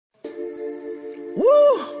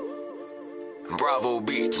Bravo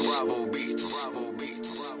Beats. Bravo Beats. Bravo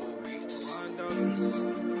Beats. Bravo Beats.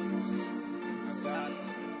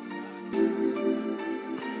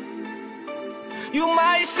 You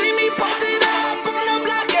might see me posted up on the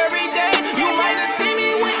block every day. You might have seen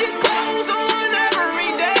me with these clothes on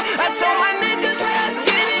every day. I told my niggas, let's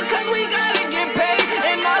get it, cause we gotta get paid.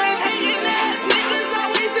 And all these hating ass niggas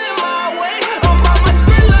always in my way. I'm by my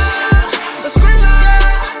Skrilla, Skrilla.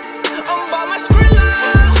 I'm by my Skrilla,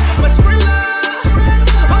 my Skrilla.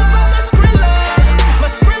 I'm by my Skrilla, my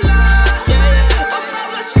Skrilla. I'm by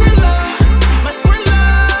my Skrilla, my Skrilla.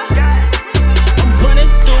 I'm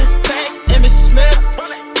running through packs, Smith.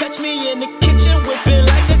 Catch me in the kitchen whipping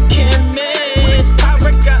like a chemist.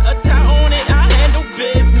 Pyrex got a tie on it, I handle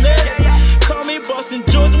business. Call me Boston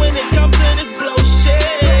George when it comes to this blow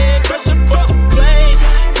shit. Fresh up off the plane,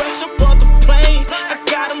 fresh up off the plane. I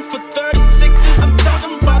got them for 36s, I'm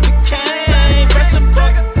talking about the cane. Fresh up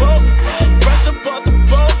off the boat, fresh up off the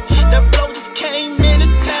boat. That blow just came in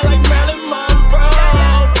his tail like Marilyn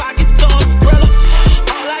Monroe. Pockets on Skrilla,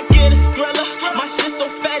 all I get is Skrilla. My shit so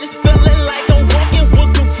fat it's feeling like I'm walking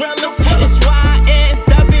with gorillas. It's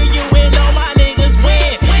YNW and all my niggas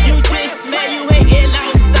win. You just mad, you hating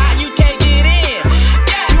outside, you can't get in.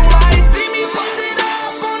 You might see me posted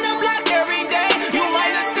up on the block every day. You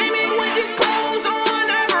might have seen me with these clothes on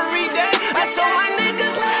every day. I told my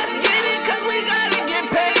niggas, let's get it, cause we gotta get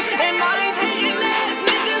paid. And all these hating ass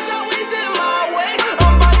niggas always in my way.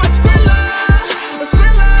 I'm by my Skrilla,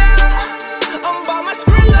 Skrilla. I'm by my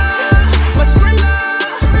Skrilla, my Skrilla.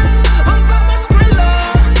 I'm by my Skrilla,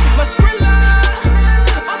 my Skrilla.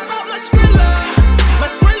 I'm by my Skrilla, my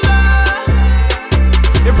Skrilla.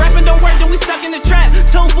 If rapping don't work, then we stuck in the trap.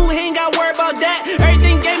 Tofu, he ain't got worry about that.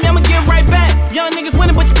 Everything gave me, I'ma give right back. Young niggas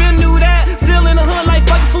winning, but you been knew that. Still in the hood like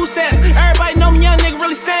fucking food stamps. Everybody know me, young nigga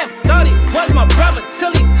really stamp. Thought he was my brother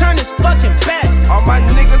till he turned his fucking back. All my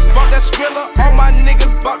niggas bought that Skrilla, all my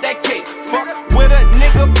niggas bought that cake. Fuck with a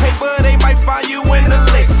nigga paper, they might find you in the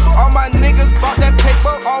lake. All my niggas bought that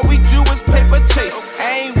paper, all we do is paper chase.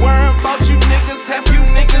 I ain't worrying about you niggas, half you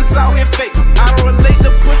niggas out here fake. I don't relate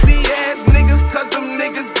to pussy ass niggas, cause them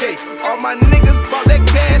niggas gay. All my niggas bought that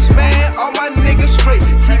cash, man, all my niggas straight.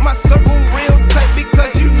 Keep my circle real